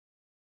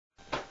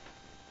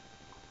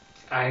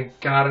I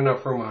got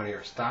enough room on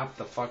here. Stop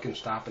the fucking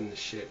stopping the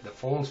shit. The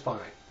phone's fine,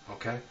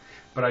 okay?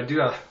 But I do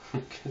have...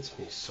 It gets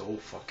me so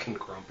fucking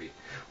grumpy.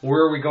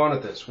 Where are we going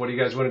with this? What do you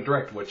guys want to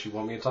direct? What you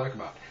want me to talk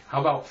about?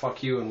 How about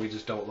fuck you and we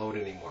just don't load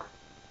anymore?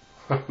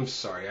 I'm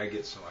sorry, I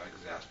get so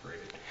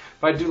exasperated.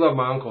 But I do love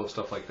my uncle and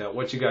stuff like that.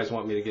 What you guys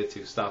want me to get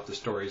to? Stop the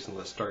stories and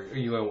let's start.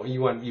 You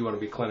want to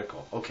be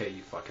clinical? Okay,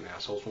 you fucking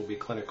assholes, we'll be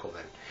clinical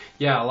then.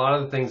 Yeah, a lot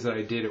of the things that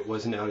I did, it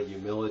wasn't out of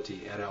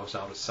humility, and I was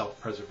out of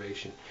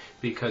self-preservation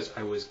because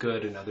I was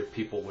good and other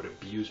people would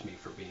abuse me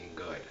for being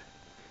good.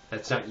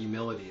 That's not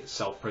humility, it's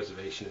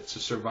self-preservation. It's a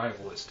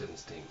survivalist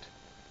instinct.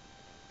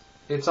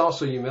 It's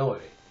also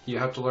humility. You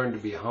have to learn to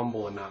be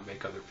humble and not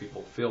make other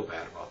people feel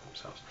bad about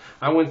themselves.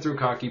 I went through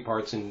cocky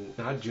parts in,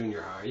 not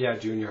junior high, yeah,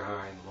 junior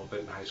high and a little bit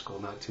in high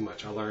school, not too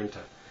much. I learned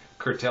to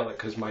curtail it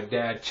because my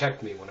dad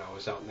checked me when I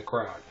was out in the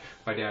crowd.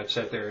 My dad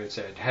sat there and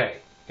said, hey,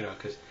 you know,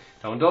 because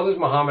don't do this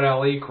Muhammad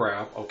Ali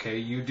crap, okay?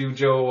 You do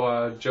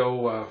what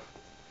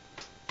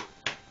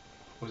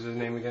was his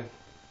name again?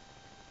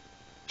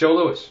 Joe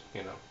Louis,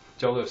 you know.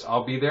 Joe Louis,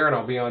 I'll be there and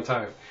I'll be on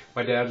time.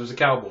 My dad was a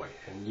cowboy,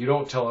 and you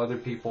don't tell other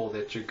people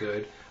that you're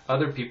good.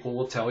 Other people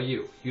will tell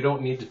you. You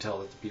don't need to tell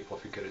other people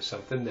if you're good at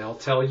something. They'll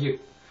tell you.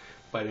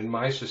 But in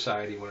my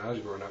society, when I was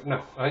growing up,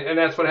 no. And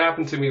that's what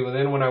happened to me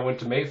when I went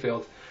to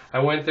Mayfield. I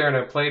went there and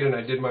I played and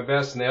I did my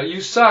best. And they,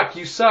 you suck,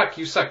 you suck,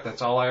 you suck.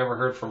 That's all I ever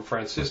heard from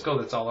Francisco.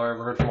 That's all I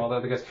ever heard from all the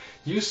other guys.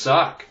 You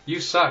suck,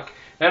 you suck.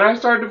 And I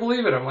started to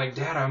believe it. I'm like,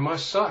 Dad, I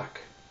must suck.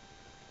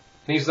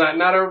 And he's not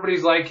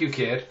everybody's like you,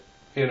 kid.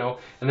 You know.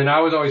 And then I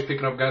was always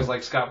picking up guys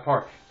like Scott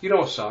Parr. You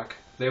don't suck.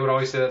 They would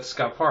always say that to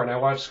Scott Parr. And I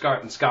watched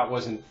Scott, and Scott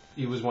wasn't.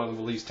 He was one of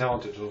the least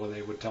talented when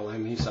they would tell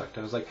him he sucked.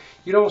 I was like,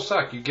 you don't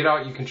suck. You get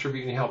out, you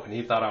contribute, and you help. And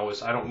he thought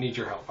I don't need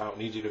your help. I don't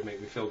need you to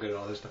make me feel good and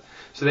all this stuff.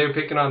 So they were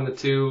picking on the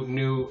two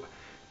new,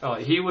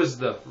 he was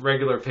the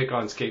regular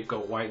pick-on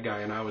scapegoat white guy,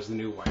 and I was the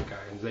new white guy.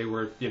 And they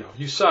were, you know,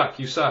 you suck,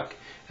 you suck.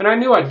 And I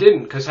knew I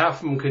didn't because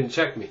half of them couldn't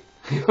check me.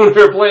 When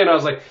they were playing, I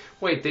was like,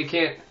 wait, they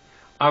can't,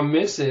 I'm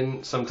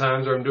missing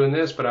sometimes or I'm doing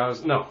this, but I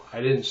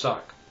didn't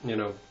suck, you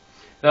know.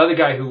 The other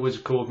guy who was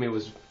cool with me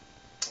was,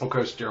 of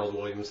course, Gerald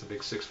Williams, the big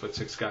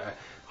 6'6" guy,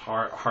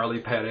 Harley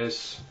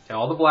Pettis,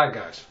 all the black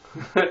guys,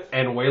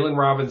 and Waylon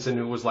Robinson,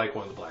 who was like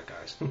one of the black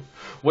guys.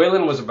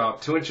 Waylon was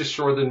about 2 inches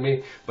shorter than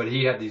me, but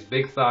he had these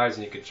big thighs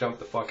and he could jump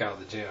the fuck out of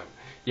the gym.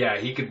 Yeah,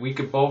 we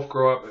could both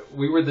grow up.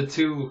 We were the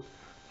two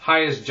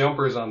highest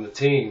jumpers on the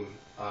team,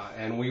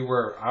 and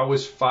I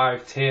was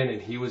 5'10"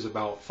 and he was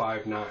about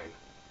 5'9".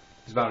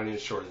 He's about an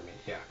inch shorter than me.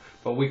 Yeah,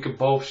 but we could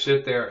both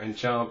sit there and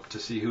jump to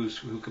see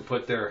who could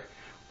put their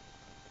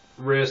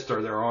wrist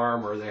or their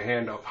arm or their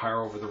hand up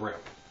higher over the rim.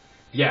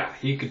 Yeah,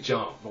 he could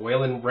jump. But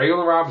Waylon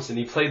Robinson,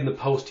 he played in the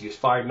post. He was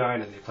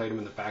 5'9", and they played him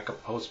in the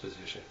backup post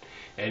position.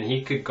 And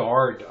he could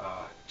guard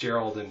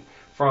Gerald and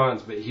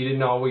Franz, but he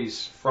didn't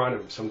always front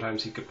him.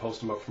 Sometimes he could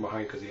post him up from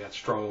behind because he had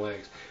strong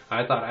legs.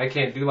 I thought, I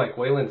can't do like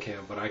Waylon can,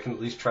 but I can at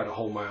least try to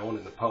hold my own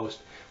in the post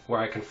where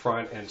I can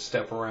front and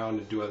step around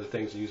and do other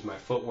things and use my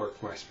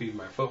footwork, my speed,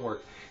 my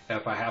footwork.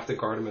 If I have to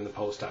guard him in the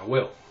post, I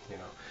will, you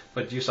know.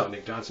 But you saw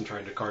Nick Johnson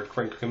trying to guard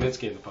Frank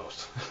Kaminsky in the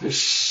post.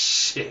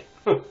 Shit.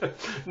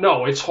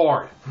 No, it's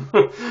hard.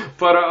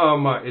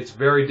 But it's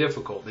very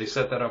difficult. They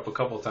set that up a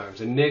couple of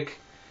times. And Nick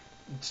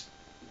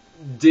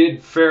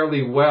did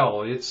fairly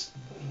well.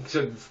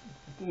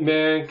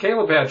 Man,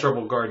 Caleb had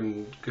trouble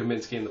guarding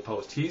Kaminsky in the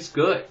post. He's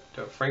good.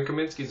 Frank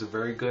Kaminsky's a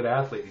very good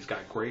athlete. He's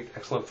got great,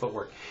 excellent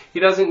footwork. He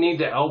doesn't need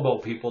to elbow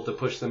people to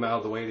push them out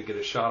of the way to get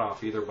a shot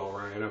off either, Bo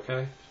Ryan,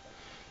 okay?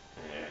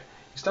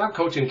 Stop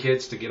coaching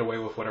kids to get away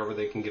with whatever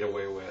they can get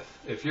away with.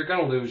 If you're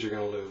going to lose, you're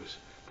going to lose.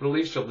 But at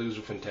least you'll lose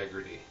with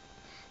integrity.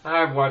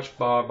 I've watched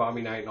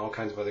Bobby Knight and all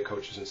kinds of other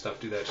coaches and stuff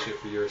do that shit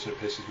for years, and it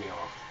pisses me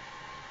off.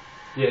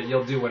 Yeah,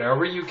 you'll do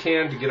whatever you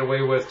can to get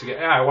away with.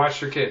 I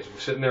watched your kids. We're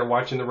sitting there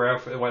watching the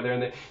ref while they're in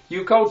the...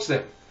 You coach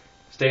them.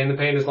 Stay in the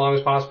paint as long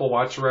as possible.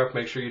 Watch the ref.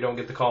 Make sure you don't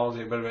get the calls.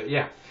 But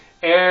yeah,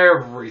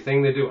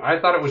 everything they do. I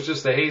thought it was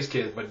just the Hayes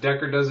kid, but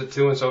Decker does it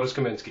too, and so does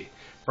Kaminsky.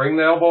 Bring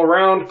the elbow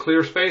around,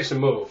 clear space, and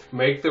move.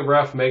 Make the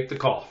ref make the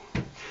call.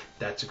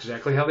 That's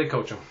exactly how they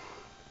coach them.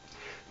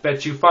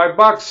 Bet you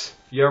 $5.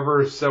 You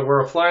ever were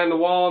a fly on the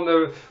wall in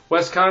the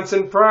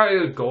Wisconsin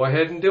Pride? Go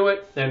ahead and do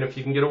it. And if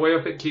you can get away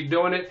with it, keep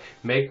doing it.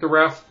 Make the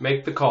ref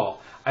make the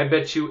call. I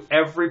bet you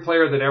every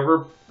player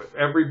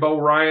every Bo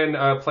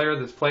Ryan player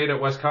that's played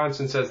at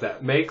Wisconsin says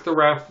that. Make the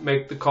ref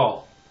make the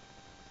call.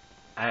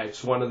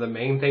 It's one of the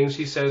main things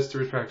he says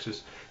through his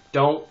practices.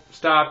 Don't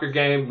stop your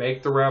game.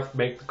 Make the ref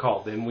make the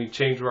call. Then we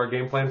change our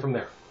game plan from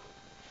there.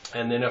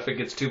 And then if it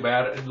gets too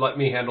bad, let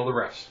me handle the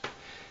refs.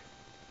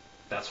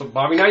 That's what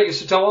Bobby Knight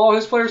used to tell all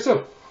his players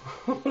too.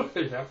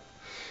 Yeah.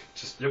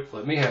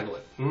 Let me handle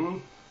it. Mm-hmm.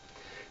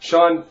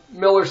 Sean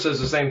Miller says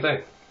the same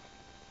thing.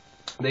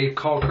 They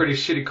call pretty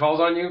shitty calls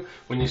on you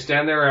when you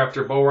stand there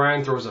after Bo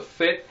Ryan throws a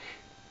fit.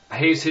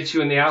 Hayes hits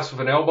you in the ass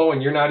with an elbow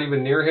and you're not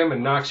even near him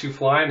and knocks you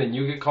flying and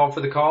you get called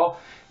for the call.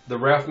 The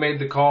ref made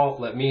the call.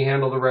 Let me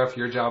handle the ref.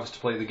 Your job is to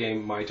play the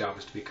game. My job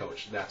is to be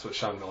coach. That's what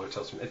Sean Miller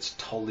tells me. It's a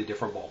totally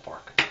different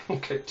ballpark.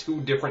 Okay,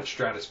 two different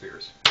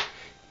stratospheres.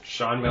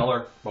 Sean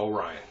Miller, Bo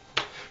Ryan.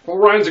 Bo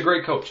Ryan's a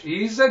great coach.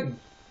 He's a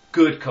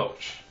good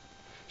coach.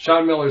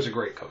 Sean Miller's a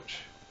great coach.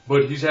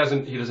 But he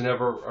doesn't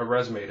have a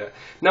resume to.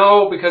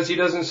 No, because he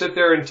doesn't sit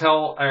there and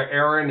tell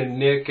Aaron and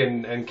Nick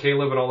and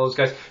Caleb and all those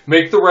guys,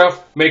 make the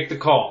ref, make the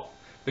call.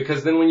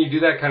 Because then when you do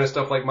that kind of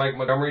stuff like Mike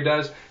Montgomery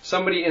does,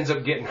 somebody ends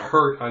up getting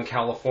hurt on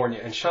California,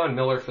 and Sean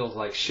Miller feels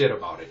like shit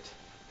about it.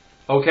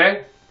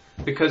 Okay?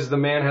 Because the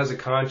man has a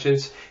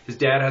conscience, his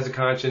dad has a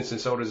conscience, and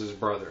so does his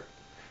brother.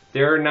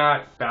 They're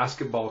not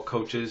basketball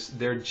coaches,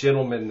 they're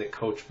gentlemen that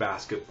coach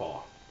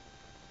basketball.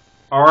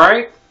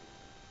 Alright?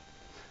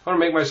 I want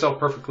to make myself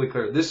perfectly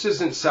clear. This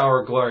isn't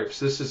sour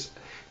grapes. This is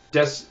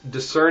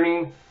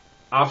discerning,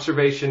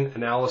 observation,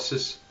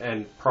 analysis,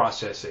 and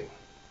processing.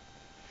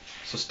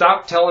 So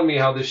stop telling me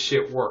how this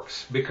shit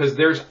works, because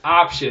there's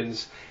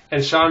options,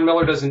 and Sean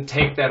Miller doesn't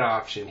take that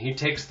option. He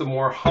takes the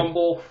more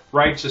humble,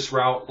 righteous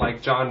route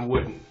like John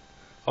Wooden.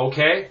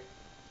 Okay?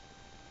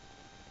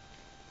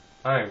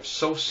 I am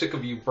so sick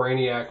of you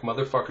brainiac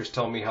motherfuckers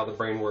telling me how the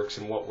brain works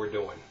and what we're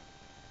doing.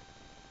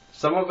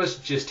 Some of us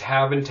just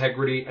have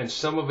integrity, and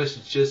some of us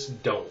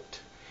just don't.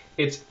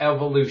 It's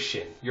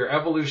evolution. Your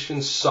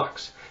evolution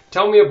sucks.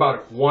 Tell me about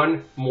it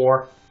one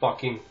more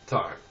fucking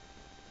time.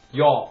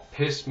 Y'all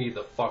piss me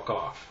the fuck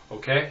off,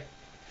 okay?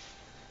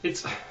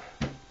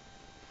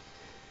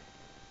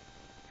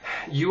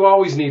 You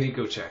always need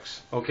ego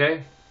checks,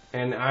 okay?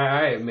 And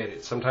I admit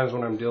it. Sometimes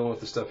when I'm dealing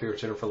with the stuff here with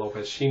Jennifer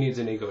Lopez, she needs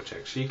an ego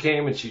check. She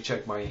came and she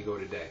checked my ego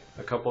today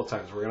a couple of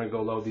times. We're going to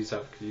go load these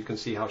up because you can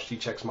see how she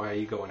checks my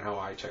ego and how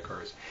I check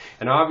hers.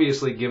 And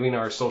obviously, given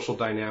our social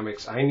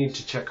dynamics, I need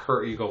to check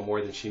her ego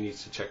more than she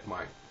needs to check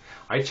mine.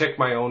 I check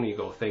my own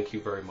ego, thank you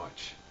very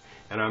much.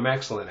 And I'm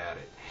excellent at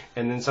it.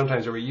 And then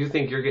sometimes you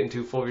think you're getting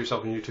too full of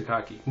yourself and you're too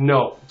cocky.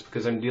 No, it's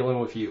because I'm dealing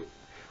with you.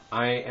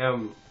 I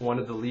am one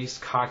of the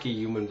least cocky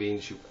human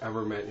beings you've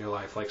ever met in your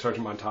life. Like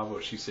Sergeant Montalvo,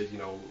 she said,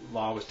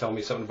 Law was telling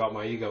me something about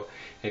my ego,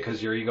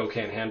 because your ego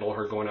can't handle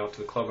her going out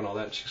to the club and all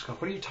that. And she's going,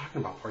 what are you talking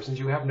about, Parsons?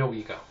 You have no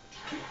ego.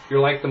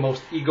 You're like the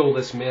most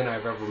egoless man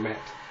I've ever met.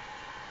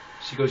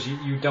 She goes,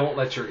 you don't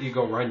let your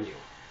ego run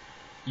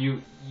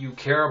you. You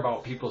care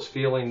about people's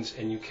feelings,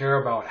 and you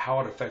care about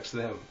how it affects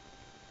them.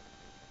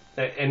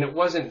 And it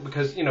wasn't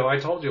because, I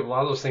told you a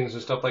lot of those things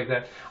and stuff like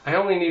that. I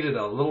only needed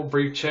a little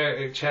brief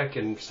check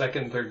in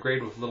second and third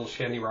grade with little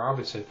Shanny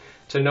Robinson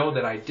to know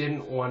that I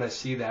didn't want to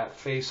see that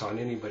face on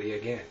anybody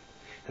again.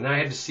 And I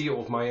had to see it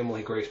with my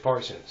Emily Grace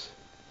Parsons.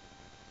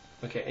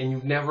 Okay, and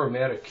you've never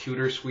met a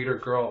cuter, sweeter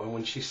girl, and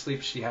when she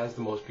sleeps, she has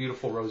the most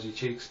beautiful rosy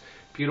cheeks,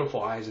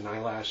 beautiful eyes and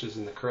eyelashes,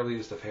 and the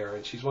curliest of hair,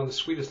 and she's one of the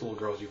sweetest little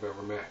girls you've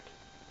ever met.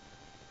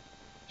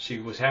 She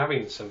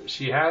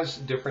has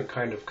different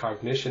kind of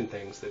cognition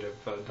things that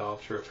have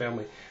developed through her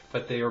family,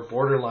 but they are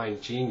borderline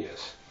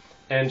genius.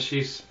 And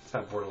it's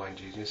not borderline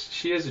genius,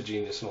 she is a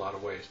genius in a lot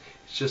of ways.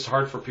 It's just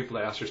hard for people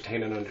to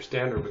ascertain and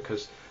understand her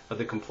because of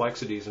the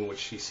complexities in which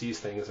she sees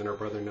things, and her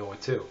brother Noah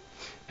too.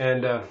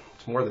 And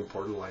it's more than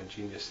borderline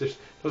genius. There's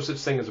no such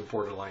thing as a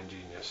borderline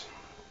genius.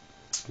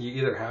 You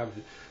either have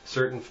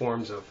certain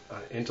forms of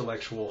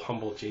intellectual,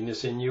 humble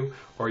genius in you,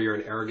 or you're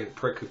an arrogant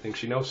prick who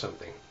thinks you know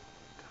something.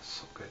 That's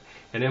so good.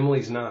 And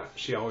Emily's not.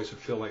 She always would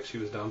feel like she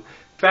was dumb.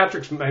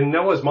 And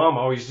Noah's mom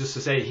always used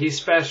to say, he's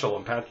special.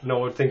 And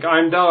Noah would think,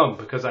 I'm dumb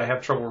because I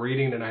have trouble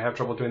reading and I have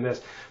trouble doing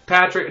this.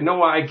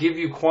 Noah, I give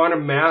you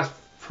quantum math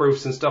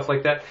proofs and stuff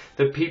like that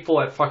people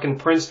at fucking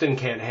Princeton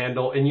can't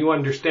handle, and you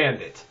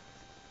understand it.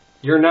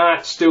 You're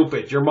not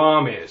stupid. Your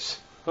mom is.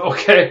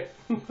 Okay?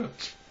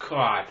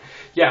 God.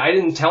 Yeah, I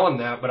didn't tell him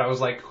that, but I was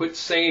like, quit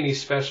saying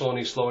he's special and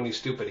he's slow and he's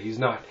stupid. He's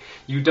not.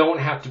 You don't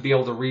have to be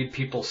able to read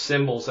people's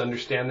symbols,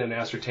 understand them,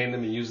 ascertain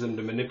them, and use them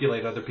to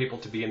manipulate other people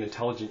to be an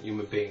intelligent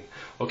human being.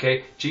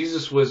 Okay?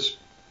 Jesus was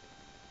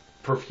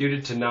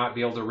perfuted to not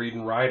be able to read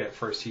and write at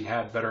first. He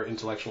had better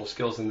intellectual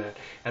skills than that.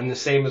 And the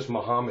same as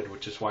Muhammad,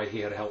 which is why he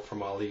had help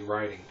from Ali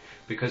writing.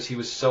 Because he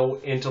was so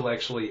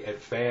intellectually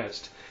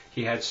advanced.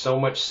 He had so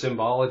much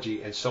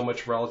symbology and so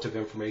much relative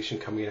information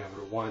coming out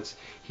at once.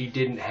 He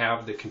didn't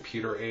have the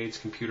computer aids,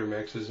 computer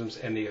mechanisms,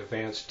 and the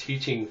advanced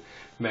teaching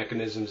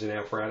mechanisms and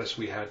apparatus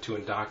we had to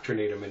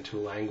indoctrinate him into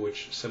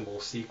language symbol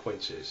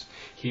sequences.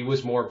 He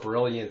was more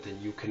brilliant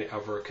than you can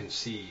ever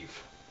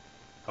conceive.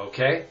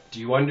 Okay? Do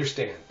you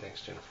understand?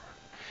 Thanks, Jennifer.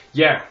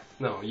 Yeah.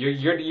 No,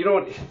 you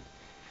don't...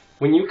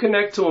 When you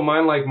connect to a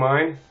mind like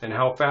mine and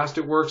how fast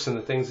it works and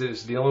the things that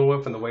it's dealing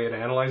with and the way it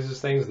analyzes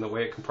things and the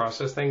way it can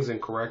process things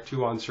and correct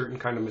you on certain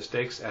kind of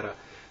mistakes at a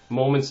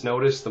moment's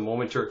notice, the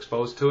moment you're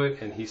exposed to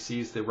it and he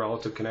sees the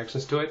relative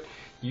connections to it,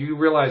 you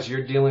realize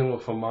you're dealing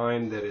with a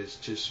mind that is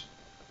just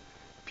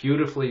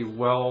beautifully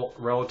well,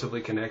 relatively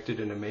connected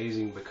and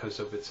amazing because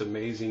of its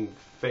amazing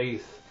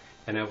faith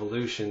and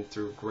evolution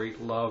through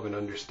great love and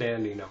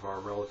understanding of our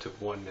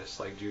relative oneness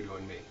like Judo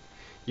and me.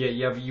 Yeah,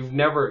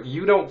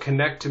 you don't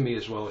connect to me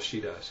as well as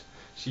she does.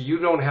 So you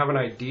don't have an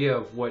idea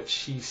of what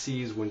she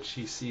sees when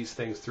she sees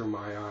things through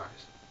my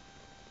eyes.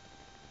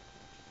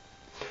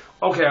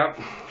 Okay.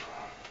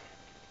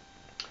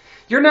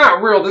 You're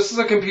not real. This is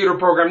a computer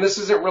program. This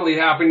isn't really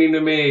happening to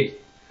me.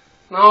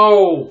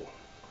 No.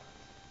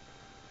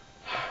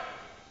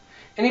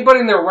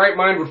 Anybody in their right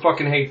mind would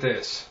fucking hate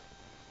this.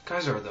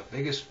 Guys are the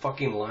biggest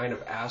fucking line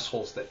of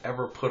assholes that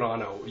ever put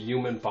on a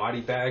human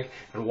body bag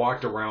and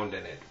walked around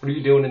in it. What are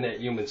you doing in that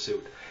human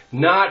suit?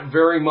 Not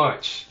very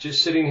much.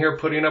 Just sitting here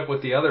putting up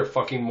with the other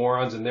fucking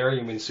morons in their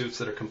human suits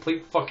that are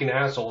complete fucking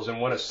assholes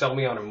and want to sell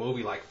me on a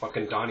movie like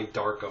fucking Donnie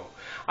Darko.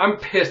 I'm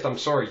pissed. I'm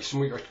sorry.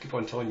 Some of you, I keep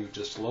on telling you,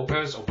 just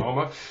Lopez,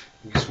 Obama,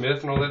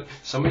 Smith, and all that.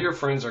 Some of your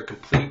friends are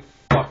complete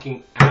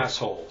fucking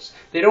assholes.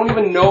 They don't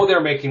even know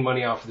they're making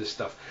money off of this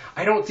stuff.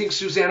 I don't think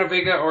Susanna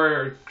Vega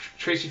or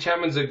Tracy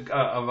Chapman's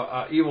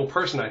a evil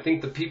person. I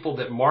think the people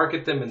that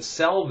market them and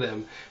sell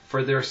them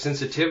for their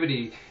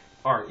sensitivity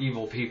are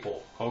evil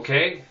people.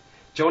 Okay?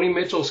 Joni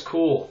Mitchell's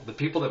cool. The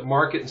people that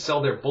market and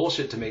sell their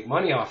bullshit to make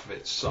money off of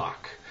it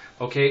suck.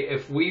 Okay?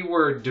 If we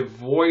were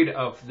devoid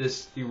of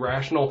this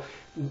irrational,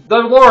 the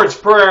Lord's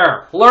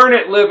Prayer, learn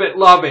it, live it,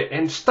 love it,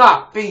 and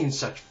stop being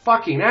such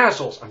fucking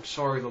assholes. I'm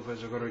sorry,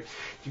 Lopez.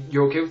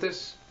 You okay with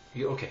this?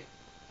 You okay?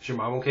 Is your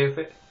mom okay with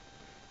it?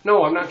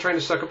 No, I'm not trying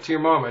to suck up to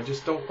your mom. I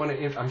just don't want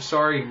to. I'm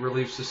sorry,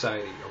 Relief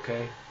Society,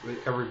 okay?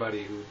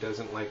 Everybody who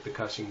doesn't like the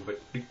cussing,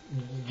 but you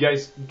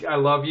guys, I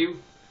love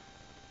you.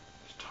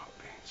 Stop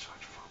being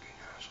such fucking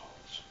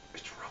assholes.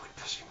 It's really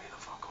pissing me the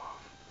fuck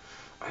off.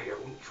 You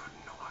have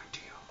no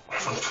idea.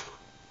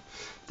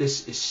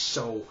 This is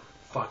so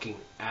fucking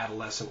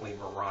adolescently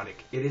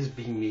neurotic. It is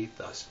beneath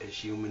us as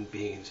human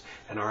beings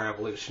and our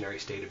evolutionary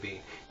state of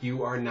being.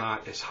 You are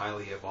not as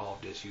highly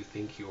evolved as you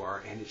think you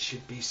are, and it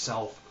should be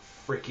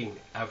self-freaking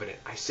evident.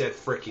 I said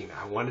freaking.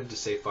 I wanted to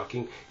say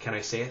fucking. Can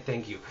I say it?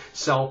 Thank you.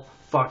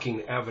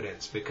 Self-fucking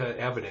evident,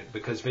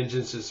 because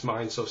vengeance is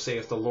mine, so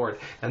saith the Lord.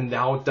 And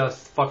thou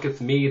dost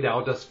fucketh me,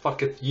 thou dost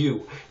fucketh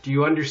you. Do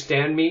you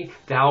understand me?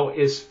 Thou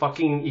is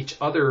fucking each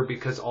other,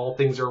 because all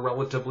things are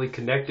relatively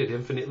connected,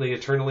 infinitely,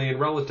 eternally, and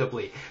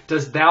relatively.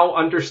 Does thou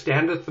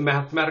understandeth the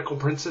mathematical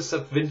princess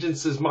of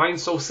vengeance is mine,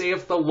 so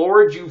saith the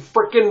Lord, you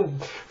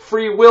frickin'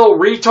 free will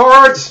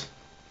retards?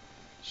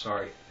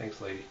 Sorry. Thanks,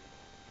 lady.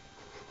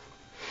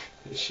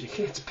 She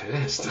gets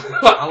pissed.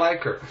 I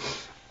like her.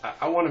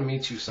 I want to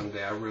meet you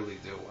someday. I really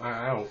do.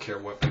 I don't care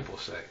what people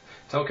say.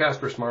 Tell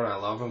Casper Smart I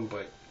love him,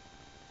 but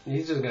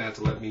he's just going to have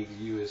to let me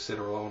sit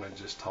alone and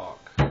just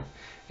talk.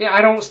 Yeah, I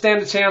don't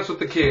stand a chance with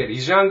the kid.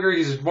 He's younger,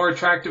 he's more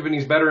attractive, and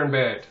he's better in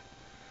bed.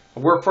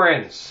 We're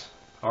friends.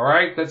 All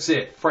right? That's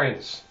it.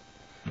 Friends.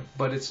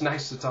 But it's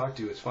nice to talk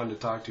to you. It's fun to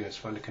talk to you. It's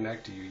fun to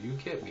connect to you. You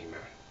get me, man.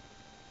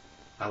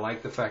 I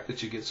like the fact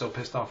that you get so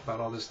pissed off about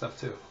all this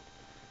stuff, too.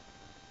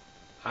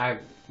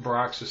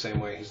 Barack's the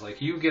same way. He's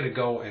like, you get to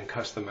go and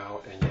cuss them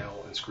out and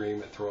yell and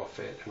scream and throw a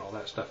fit and all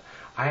that stuff.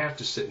 I have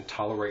to sit and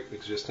tolerate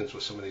existence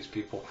with some of these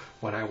people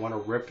when I want to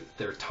rip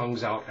their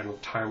tongues out and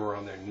tie them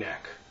around their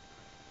neck.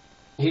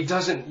 He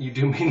doesn't, you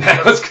do mean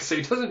that. I was going to say,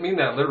 he doesn't mean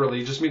that literally.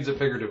 He just means it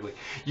figuratively.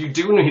 You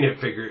do mean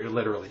it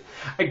literally.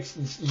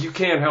 You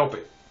can't help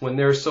it. When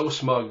they're so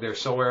smug, they're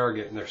so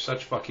arrogant, and they're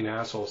such fucking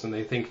assholes, and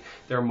they think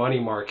their money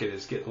market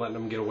is letting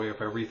them get away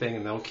with everything,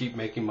 and they'll keep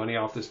making money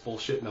off this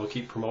bullshit, and they'll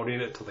keep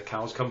promoting it till the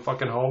cows come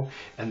fucking home,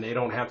 and they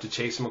don't have to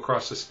chase them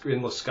across the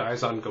endless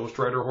skies on Ghost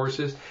Rider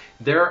horses.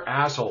 They're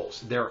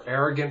assholes. They're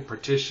arrogant,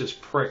 pretentious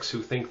pricks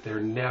who think they're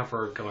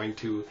never going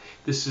to.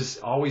 This has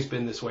always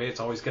been this way.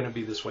 It's always going to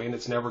be this way, and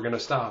it's never going to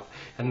stop.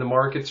 And the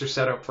markets are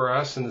set up for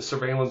us, and the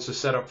surveillance is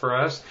set up for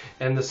us,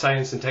 and the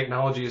science and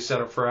technology is set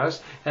up for us,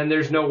 and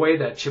there's no way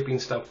that chipping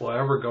stuff will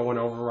ever go and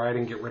override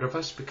and get rid of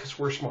us, because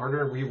we're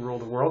smarter and we rule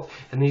the world,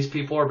 and these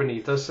people are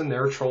beneath us, and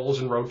they're trolls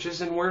and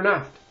roaches, and we're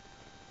not.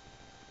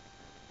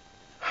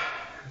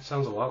 It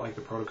sounds a lot like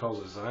the Protocols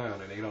of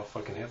Zion and Adolf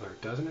fucking Hitler,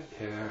 doesn't it?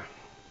 Yeah.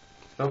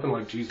 Nothing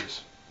like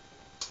Jesus.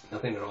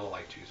 Nothing at all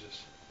like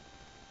Jesus.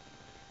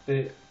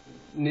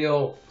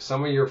 Neil,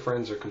 some of your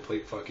friends are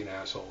complete fucking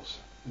assholes.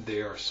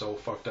 They are so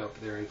fucked up.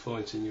 They're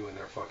influencing you and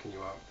they're fucking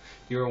you up.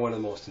 You are one of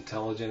the most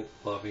intelligent,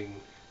 loving,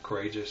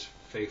 courageous,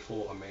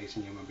 faithful,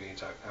 amazing human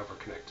beings I've ever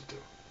connected to.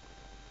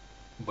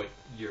 But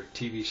your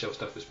TV show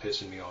stuff is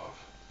pissing me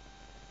off,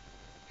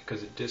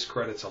 because it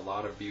discredits a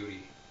lot of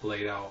beauty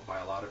laid out by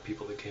a lot of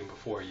people that came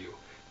before you,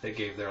 that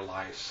gave their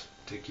lives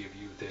to give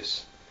you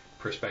this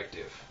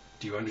perspective.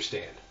 Do you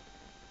understand?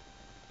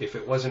 If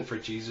it wasn't for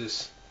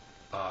Jesus,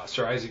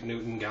 Sir Isaac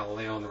Newton,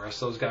 Galileo, and the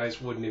rest of those guys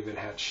wouldn't even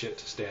have shit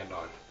to stand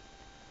on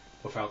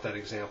without that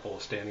example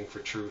of standing for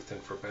truth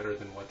and for better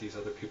than what these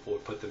other people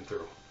would put them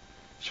through.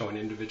 Showing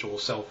individual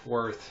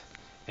self-worth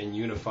and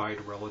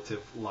unified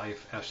relative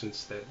life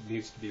essence that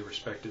needs to be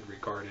respected,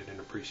 regarded,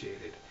 and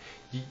appreciated.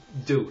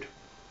 Dude.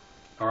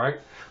 Alright?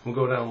 I'm going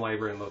to go down the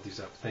library and load these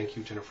up. Thank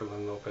you, Jennifer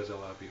Lynn Lopez. I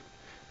love you.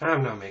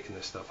 I'm not making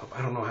this stuff up.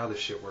 I don't know how this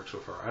shit works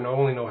with her. I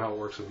only know how it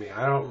works with me.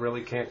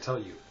 I can't tell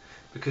you.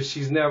 Because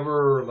she's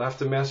never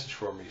left a message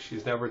for me.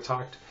 She's never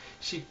talked.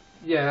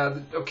 Yeah,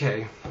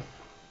 okay.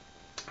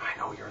 I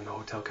know you're in the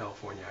Hotel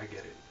California. I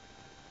get it.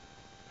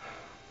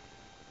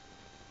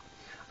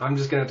 I'm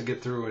just going to have to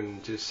get through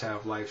and just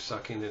have life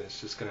sucking, and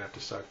it's just going to have to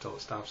suck till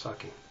it stops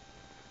sucking.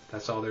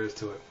 That's all there is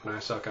to it. When I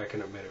suck, I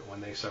can admit it.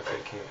 When they suck,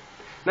 they can't.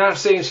 Not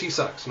saying she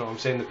sucks. No, I'm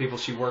saying the people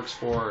she works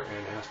for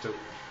and has to.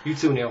 You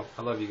too, Neil.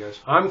 I love you guys.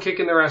 I'm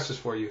kicking their asses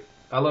for you.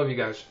 I love you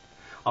guys.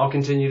 I'll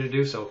continue to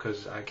do so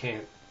because I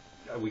can't.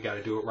 We got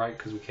to do it right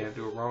because we can't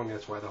do it wrong.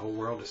 That's why the whole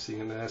world is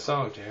singing that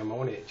song. Jam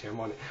on it, jam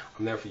on it.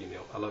 I'm there for you,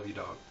 Neil. I love you,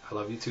 dog. I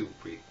love you too,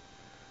 Bree.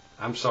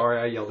 I'm sorry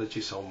I yelled at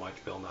you so much,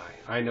 Bill Nye.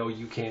 I know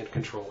you can't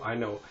control. I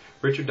know.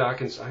 Richard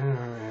Dawkins, I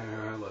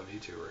love you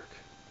too, Rick.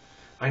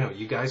 I know.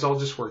 You guys all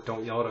just work.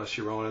 Don't yell at us.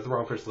 You're yelling at the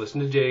wrong person.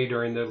 Listen to Jay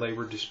during the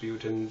labor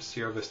dispute in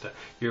Sierra Vista.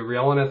 You're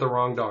yelling at the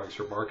wrong dogs.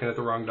 You're barking at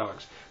the wrong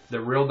dogs. The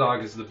real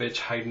dog is the bitch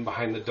hiding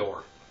behind the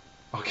door.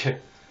 Okay?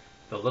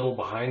 The little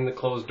behind the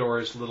closed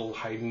doors, little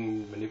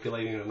hiding,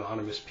 manipulating,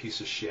 anonymous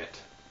piece of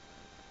shit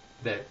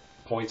that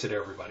points at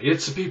everybody.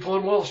 It's the people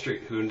on Wall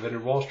Street who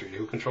invented Wall Street,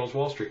 who controls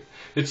Wall Street.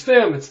 It's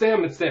them, it's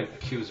them, it's them.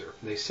 Accuser.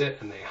 They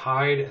sit and they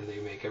hide and they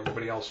make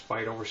everybody else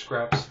fight over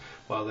scraps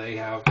while they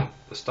have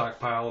the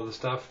stockpile of the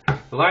stuff.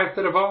 The life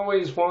that I've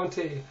always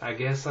wanted, I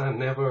guess I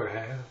never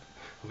have.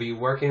 I'll be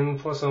working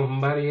for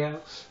somebody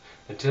else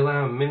until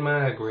I'm in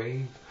my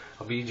grave.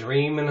 I'll be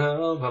dreaming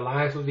of a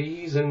life of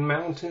ease and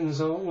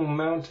mountains, oh,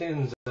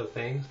 mountains of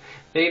things.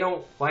 They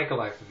don't like a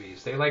life of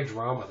ease. They like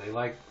drama.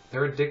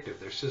 They're addictive.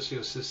 They're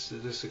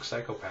sadistic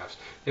psychopaths.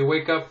 They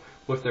wake up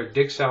with their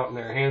dicks out and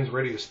their hands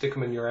ready to stick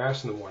them in your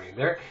ass in the morning.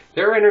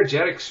 They're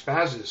energetic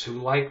spazzes who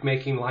like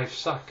making life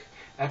suck.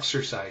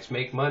 Exercise,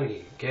 make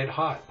money, get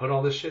hot, put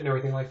all this shit and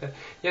everything like that.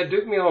 Yeah,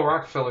 Duke Neil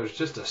Rockefeller is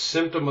just a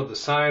symptom of the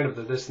sign of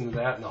the this and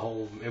that and the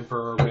whole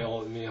Emperor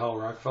Neil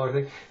Rockefeller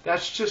thing.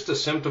 That's just a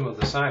symptom of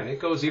the sign. It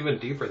goes even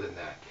deeper than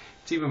that.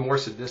 It's even more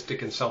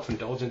sadistic and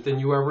self-indulgent than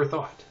you ever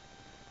thought.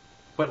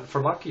 But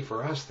lucky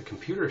for us, the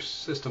computer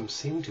systems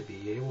seem to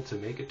be able to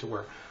make it to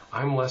where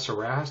I'm less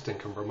harassed and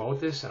can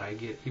promote this, and I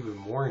get even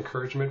more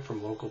encouragement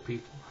from local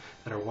people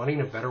that are wanting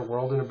a better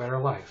world and a better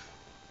life.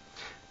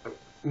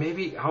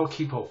 Maybe I'll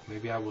keep hope.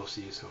 Maybe I will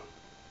see you soon.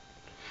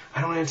 I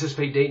don't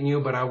anticipate dating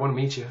you, but I want to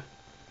meet you.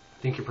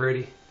 I think you're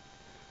pretty.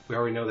 We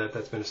already know that.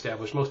 That's been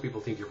established. Most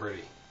people think you're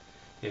pretty.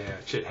 Yeah,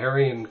 shit.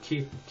 Harry and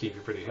Keith keep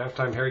you pretty. Half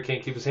the time Harry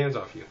can't keep his hands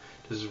off you.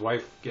 Does his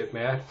wife get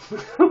mad?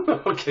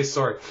 Okay,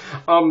 sorry.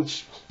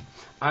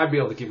 I'd be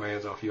able to keep my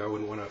hands off you. I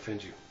wouldn't want to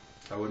offend you.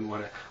 I wouldn't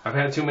want to. I've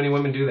had too many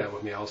women do that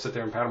with me. I'll sit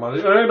there and pat them on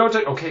the don't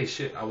take. Okay,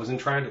 shit. I wasn't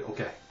trying to.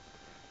 Okay.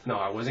 No,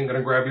 I wasn't going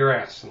to grab your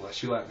ass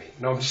unless you let me.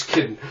 No, I'm just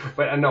kidding.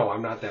 But no,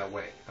 I'm not that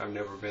way. I've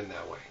never been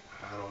that way.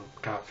 I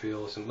don't cop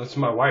feels. Unless it's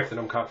my wife, then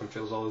I'm copping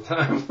feels all the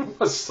time.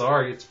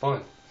 Sorry, it's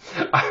fun.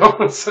 I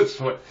don't such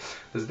what.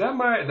 Is that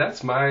my?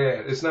 That's my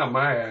ass. It's not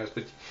my ass,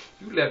 but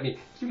you let me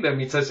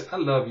touch it. I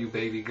love you,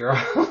 baby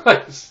girl.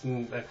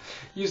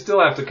 You still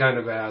have to kind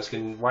of ask,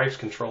 and wives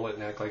control it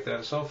and act like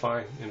that. So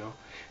fine, you know.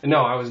 And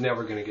no, I was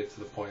never going to get to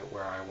the point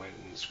where I went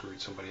and screwed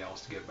somebody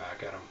else to get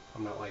back at them.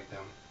 I'm not like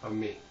them. I'm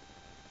me.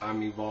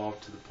 I'm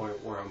evolved to the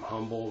point where I'm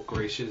humble,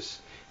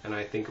 gracious, and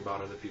I think about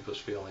other people's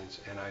feelings,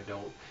 and I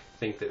don't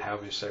think that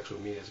having sex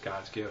with me is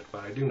God's gift,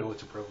 but I do know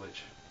it's a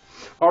privilege.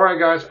 All right,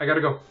 guys, I got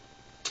to go.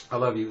 I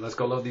love you. Let's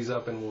go load these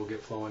up, and we'll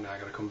get flowing. I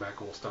got to come back,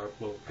 and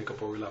we'll pick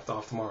up where we left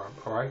off tomorrow,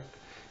 all right?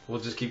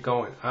 We'll just keep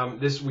going.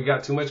 We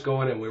got too much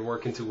going, and we're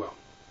working too well,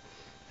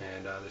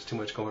 and there's too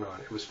much going on.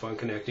 It was fun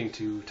connecting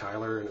to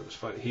Tyler, and it was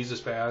fun. He's a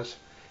spaz.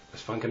 It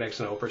was fun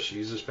connecting to Oprah.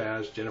 She's a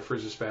spaz.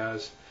 Jennifer's a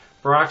spaz.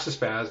 Barack's a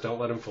spaz. Don't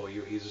let him fool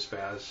you. He's a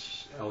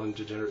spaz. Ellen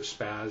DeGeneres,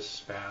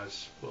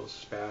 spaz. Well,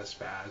 spaz.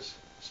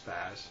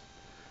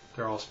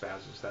 They're all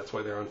spazzes. That's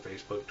why they're on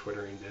Facebook,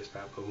 twittering this,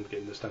 that, boom,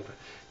 getting this done.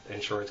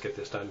 Insurance, get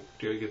this done.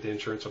 Do you get the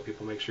insurance so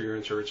people make sure you're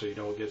insured so you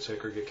don't get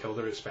sick or get killed?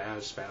 Or it's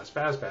spaz.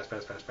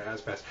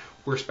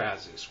 We're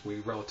spazzes. We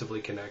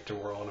relatively connect,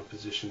 and we're all in a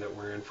position that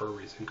we're in for a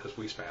reason because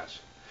we spaz.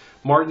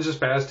 Martin's a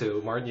spaz too.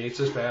 Martin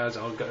Yates is a spaz.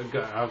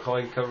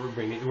 Alcoholic cover.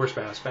 We're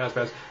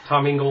spaz.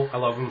 Tom Ingle, I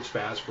love him.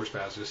 Spaz. We're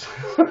spazzes.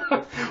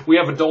 We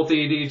have adult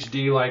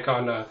ADHD like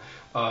on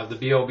the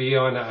B.O.B.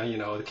 on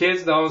the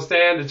kids don't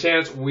stand a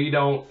chance. We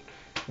don't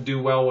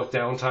do well with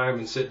downtime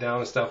and sit down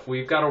and stuff.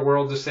 We've got a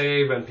world to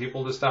save and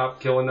people to stop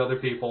killing other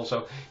people.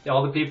 So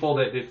all the people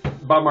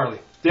Bob Marley,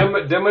 them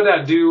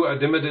that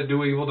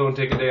do evil don't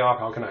take a day off.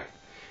 How can I?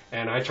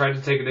 And I tried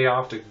to take a day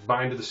off to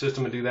bind to the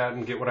system and do that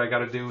and get what I got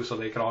to do so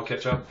they can all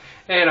catch up.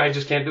 And I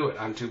just can't do it.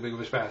 I'm too big of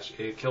a spaz.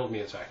 It killed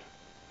me inside.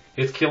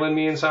 It's killing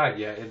me inside.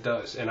 Yeah, it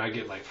does. And I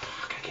get like,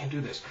 fuck, I can't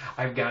do this.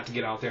 I've got to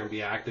get out there and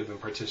be active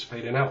and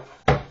participate and help.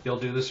 You'll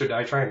do this or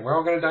die trying. We're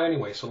all going to die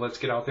anyway, so let's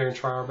get out there and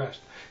try our best.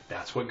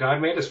 That's what God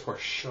made us for.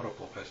 Shut up,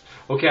 Lopez.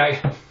 Okay,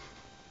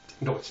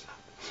 no, it's not.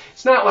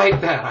 It's not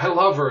like that. I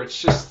love her.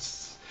 It's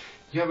just,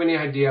 you have any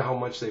idea how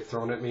much they've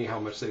thrown at me,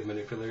 how much they've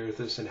manipulated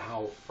this, and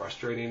how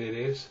frustrating it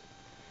is?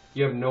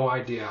 You have no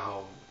idea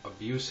how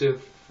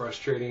abusive,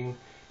 frustrating,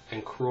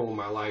 and cruel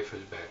my life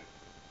has been.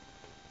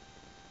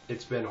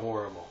 It's been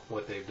horrible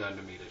what they've done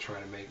to me to try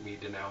to make me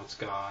denounce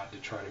God, to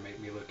try to make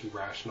me look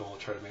irrational,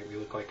 try to make me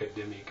look like a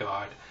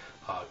demigod,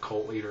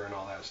 cult leader and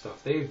all that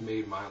stuff. They've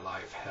made my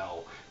life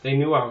hell. They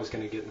knew I was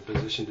going to get in a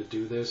position to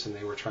do this, and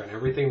they were trying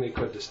everything they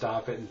could to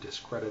stop it and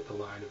discredit the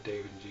line of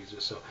David and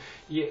Jesus. So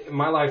yeah,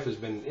 my life has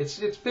been, it's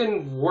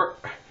been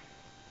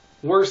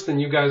worse than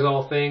you guys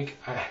all think,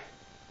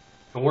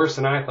 and worse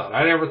than I thought.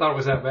 I never thought it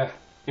was that bad.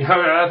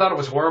 I thought it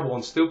was horrible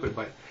and stupid,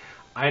 but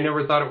I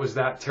never thought it was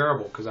that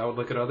terrible because I would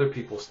look at other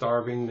people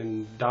starving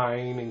and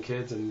dying and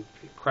kids and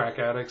crack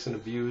addicts and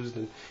abused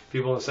and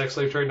people in the sex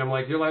slave trade. And I'm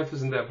like, your life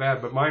isn't that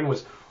bad. But mine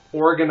was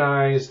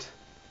organized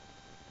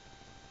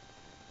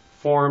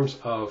forms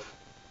of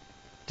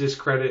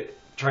discredit,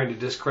 trying to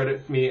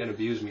discredit me and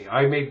abuse me.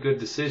 I made good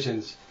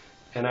decisions,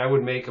 and I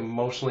would make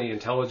emotionally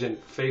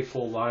intelligent,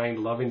 faithful, lined,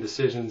 loving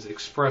decisions,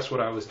 express what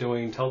I was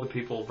doing, tell the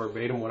people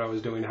verbatim what I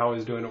was doing, how I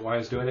was doing it, why I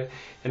was doing it.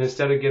 And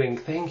instead of getting,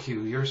 thank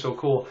you, you're so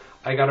cool,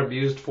 I got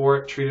abused for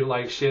it, treated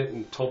like shit,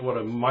 and told what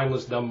a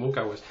mindless, dumb mook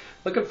I was.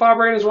 Look at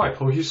Fabre and his wife.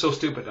 Oh, you're so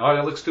stupid. Oh,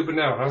 I look stupid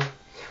now, huh?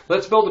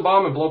 Let's build a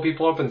bomb and blow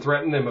people up and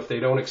threaten them if they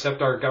don't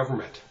accept our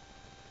government.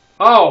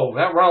 Oh,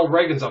 that Ronald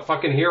Reagan's a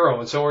fucking hero,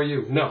 and so are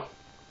you. No.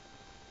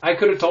 I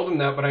could have told him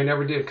that, but I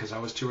never did because I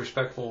was too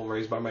respectful,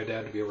 raised by my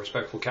dad to be a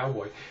respectful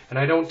cowboy. And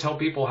I don't tell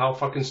people how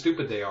fucking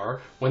stupid they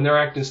are when they're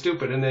acting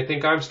stupid and they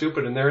think I'm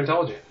stupid and they're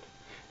intelligent.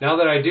 Now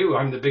that I do,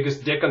 I'm the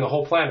biggest dick on the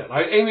whole planet.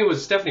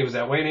 Stephanie was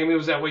that way, and Amy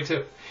was that way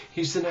too.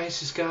 He's the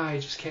nicest guy,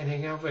 just can't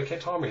hang out with him. I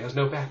can't tolerate him. He has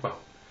no backbone.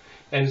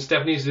 And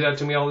Stephanie used to do that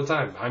to me all the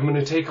time. I'm going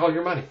to take all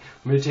your money.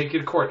 I'm going to take you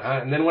to court.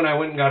 And then when I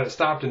went and got it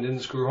stopped and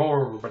didn't screw her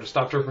over, but it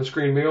stopped her from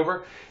screwing me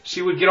over,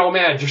 she would get all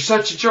mad. You're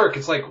such a jerk.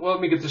 It's like, well,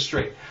 let me get this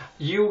straight.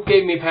 You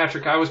gave me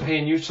Patrick. I was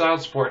paying you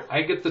child support.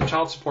 I get the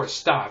child support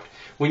stopped.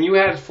 When you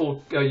had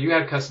you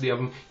had custody of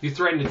him, you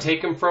threatened to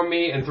take him from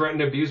me and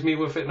threatened to abuse me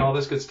with it and all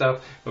this good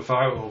stuff.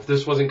 If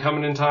this wasn't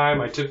coming in time,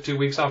 I took 2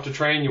 weeks off to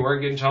train. You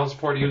weren't getting child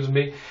support using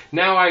me.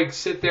 Now I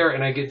sit there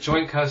and I get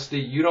joint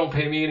custody. You don't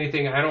pay me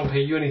anything. I don't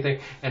pay you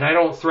anything. And I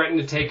don't threaten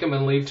to take him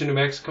and leave to New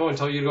Mexico and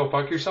tell you to go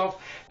fuck yourself.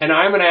 And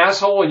I'm an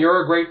asshole and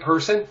you're a great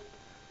person.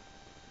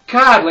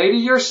 God, lady,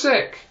 you're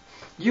sick.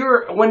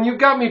 When you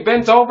got me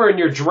bent over and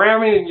you're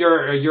drowning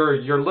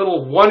your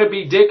little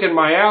wannabe dick in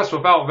my ass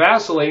without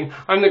Vaseline,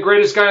 I'm the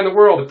greatest guy in the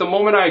world. But the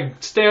moment I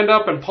stand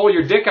up and pull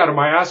your dick out of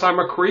my ass, I'm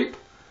a creep?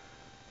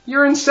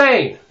 You're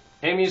insane.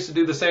 Amy used to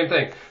do the same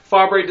thing.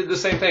 Fabre did the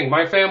same thing.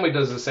 My family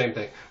does the same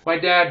thing. My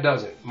dad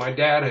doesn't. My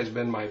dad has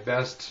been my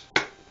best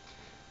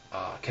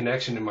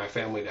connection in my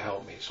family to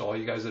help me. So all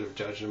you guys that have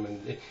judged him,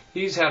 and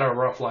he's had a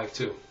rough life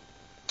too.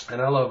 And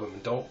I love him.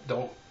 And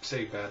don't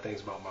say bad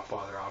things about my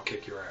father. I'll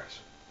kick your ass.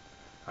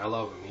 I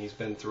love him. He's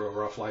been through a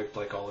rough life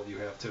like all of you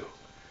have too.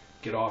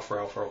 Get off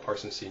Ralph Earl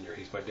Parsons Sr.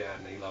 He's my dad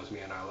and he loves me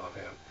and I love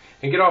him.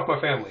 And get off my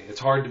family. It's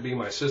hard to be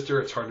my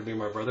sister. It's hard to be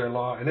my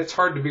brother-in-law. And it's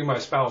hard to be my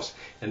spouse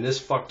in this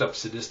fucked up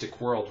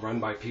sadistic world run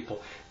by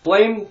people.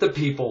 Blame the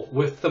people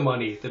with the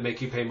money that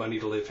make you pay money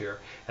to live here.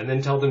 And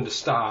then tell them to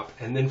stop.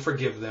 And then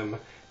forgive them.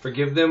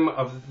 Forgive them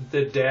of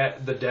the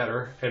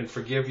debtor. And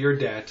forgive your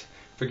debt.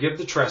 Forgive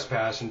the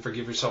trespass. And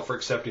forgive yourself for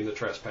accepting the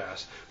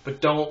trespass. But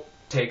don't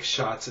take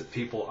shots at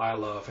people I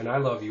love, and I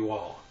love you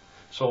all.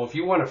 So if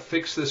you want to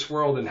fix this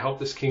world and help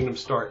this kingdom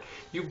start,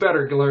 you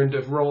better learn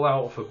to roll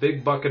out with a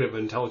big bucket of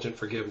intelligent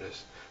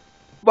forgiveness.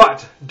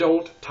 But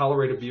don't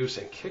tolerate abuse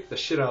and kick the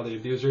shit out of the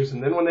abusers,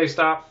 and then when they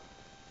stop,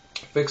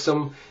 fix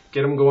them,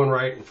 get them going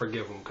right, and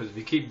forgive them. Because if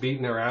you keep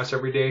beating their ass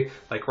every day,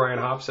 like Ryan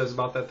Hopp says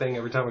about that thing,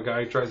 every time a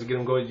guy tries to get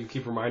them going, you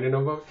keep reminding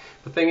them of it.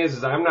 The thing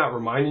is I'm not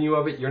reminding you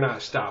of it, you're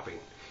not stopping.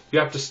 You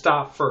have to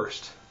stop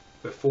first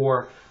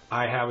before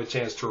I have a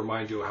chance to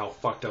remind you of how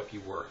fucked up you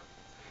were.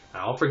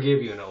 I'll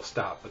forgive you and it'll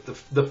stop. But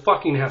the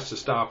fucking has to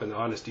stop and the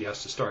honesty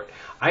has to start.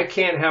 I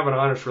can't have an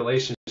honest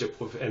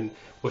relationship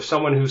with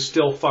someone who's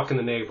still fucking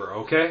the neighbor,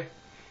 okay?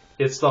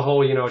 It's the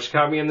whole, she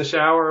caught me in the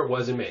shower, it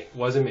wasn't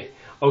me.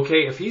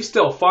 Okay, if he's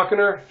still fucking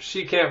her,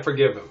 she can't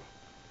forgive him.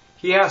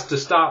 He has to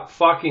stop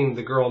fucking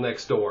the girl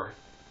next door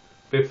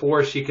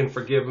before she can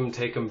forgive him,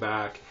 take him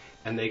back,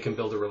 and they can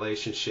build a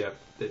relationship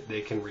that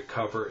they can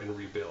recover and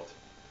rebuild.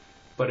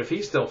 But if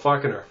he's still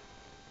fucking her,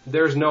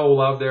 there's no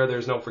love there,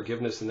 there's no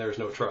forgiveness, and there's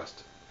no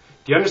trust.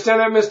 Do you understand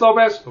that, Miss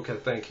Lopez? Okay,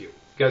 thank you. You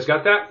guys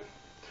got that?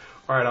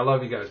 All right, I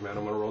love you guys, man.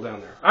 I'm going to roll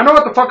down there. I know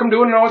what the fuck I'm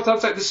doing. I know what's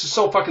outside. This is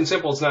so fucking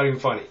simple, it's not even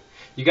funny.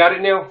 You got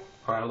it, Neil?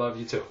 All right, I love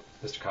you too,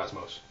 Mr.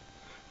 Cosmos.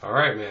 All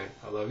right, man.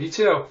 I love you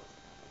too.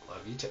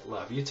 Love you too.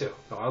 Love you too.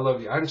 No, I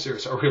love you. I'm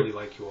serious. I really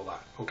like you a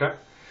lot, okay?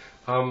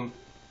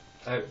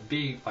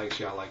 B likes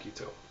you. I like you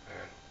too.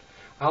 Man.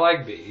 I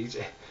like B.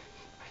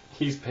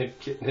 He's been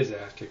getting his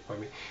ass kicked by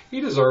me.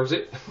 He deserves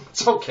it.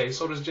 It's okay.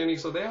 So does Jenny.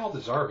 So they all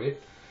deserve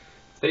it.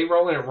 They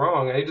rolling it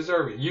wrong. They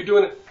deserve it. You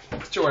doing it?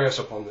 Put your ass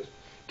up on this.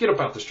 Get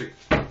up out the street.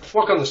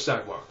 Walk on the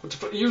sidewalk.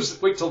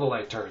 Wait till the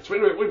light turns.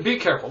 Wait, be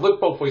careful. Look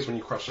both ways when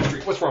you cross the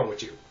street. What's wrong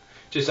with you?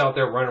 Just out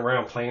there running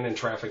around playing in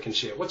traffic and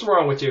shit. What's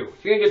wrong with you?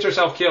 You're going to get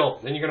yourself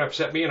killed. Then you're going to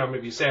upset me and I'm going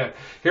to be sad.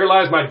 Here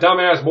lies my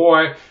dumbass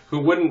boy who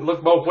wouldn't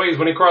look both ways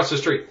when he crossed the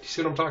street. You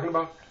see what I'm talking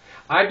about?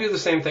 I do the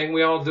same thing.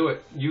 We all do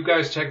it. You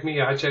guys check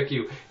me. I check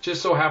you.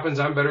 Just so happens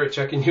I'm better at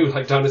checking you,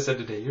 like Donna said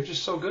today. You're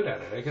just so good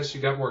at it. I guess you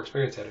got more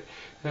experience at it.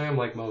 I'm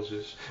like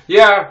Moses.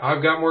 Yeah,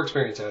 I've got more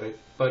experience at it.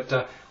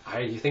 But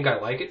you think I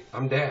like it?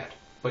 I'm dad.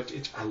 But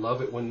I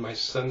love it when my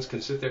sons can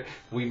sit there.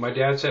 My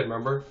dad said,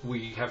 remember,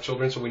 we have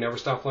children so we never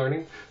stop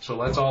learning. So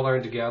let's all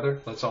learn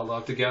together. Let's all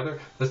love together.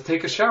 Let's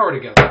take a shower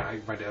together.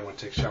 My dad went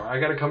to take a shower.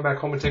 I got to come back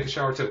home and take a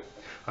shower too.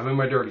 I'm in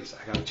my dirties.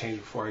 I got to change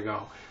before I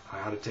go. I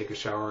ought to take a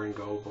shower and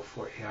go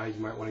before. Yeah, you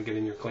might want to get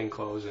in your clean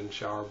clothes and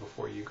shower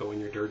before you go in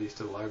your dirties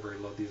to the library.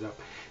 Load these up.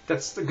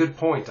 That's the good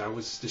point. I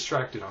was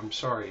distracted. I'm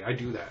sorry. I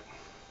do that.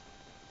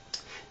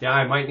 Yeah,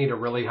 I might need a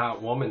really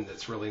hot woman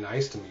that's really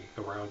nice to me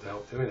around to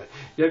help do that.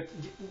 Yeah,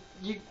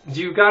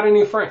 do you got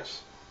any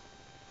friends?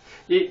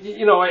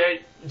 You know,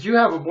 do you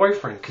have a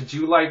boyfriend? Could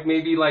you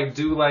maybe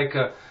do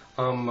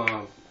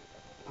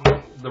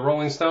the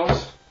Rolling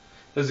Stones?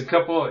 There's a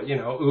couple,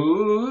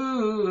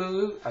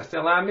 ooh,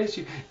 I miss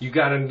you. You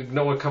got to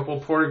know a couple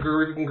of Puerto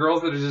Rican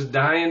girls that are just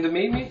dying to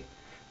meet me?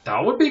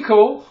 That would be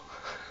cool.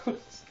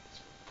 It's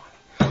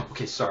funny.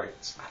 Okay, sorry.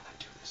 I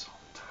do this all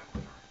the time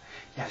with her.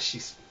 Yeah,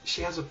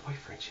 she has a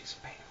boyfriend. She's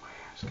a pain in my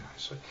ass, guys.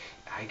 So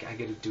I got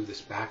to do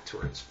this back to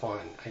her. It's fun.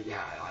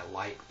 I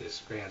like this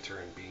banter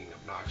and being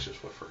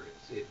obnoxious with her.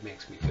 It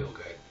makes me feel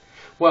good.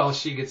 Well,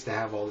 she gets to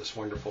have all this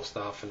wonderful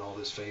stuff and all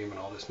this fame and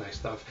all this nice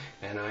stuff,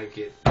 and I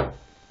get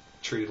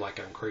treated like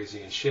I'm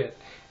crazy and shit,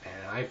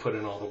 and I put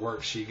in all the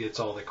work. She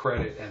gets all the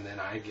credit, and then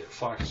I get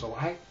fucked. So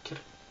I get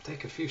to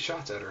take a few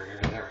shots at her here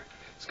and there.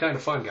 It's kind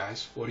of fun,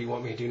 guys. What do you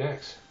want me to do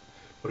next?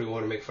 What do you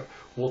want to make fun?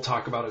 We'll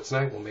talk about it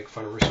tonight. We'll make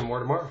fun of her some more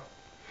tomorrow.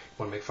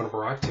 Want to make fun of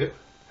Barack too?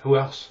 Who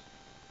else?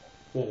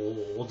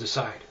 We'll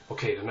decide.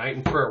 Okay, tonight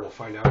in prayer, we'll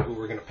find out who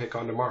we're going to pick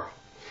on tomorrow.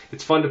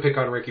 It's fun to pick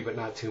on Ricky, but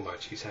not too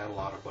much. He's had a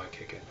lot of butt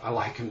kicking. I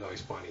like him, though.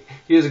 He's funny.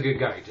 He is a good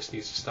guy. He just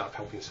needs to stop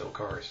helping sell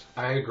cars.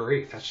 I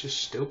agree. That's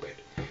just stupid.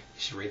 You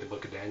should read the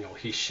book of Daniel.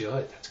 He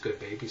should. That's a good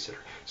babysitter.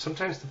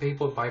 Sometimes the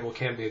Bible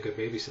can be a good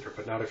babysitter,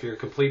 but not if you're a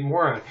complete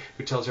moron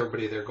who tells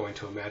everybody they're going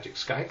to a magic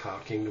sky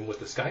cloud kingdom with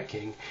the Sky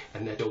King,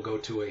 and then they'll go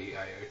to a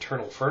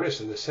eternal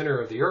furnace in the center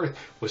of the earth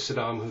with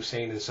Saddam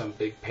Hussein in some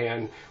big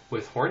pan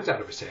with horns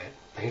out of his head.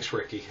 Thanks,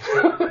 Ricky.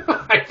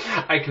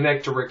 I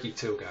connect to Ricky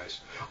too, guys.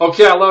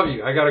 Okay, I love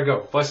you. I gotta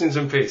go. Blessings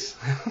and peace.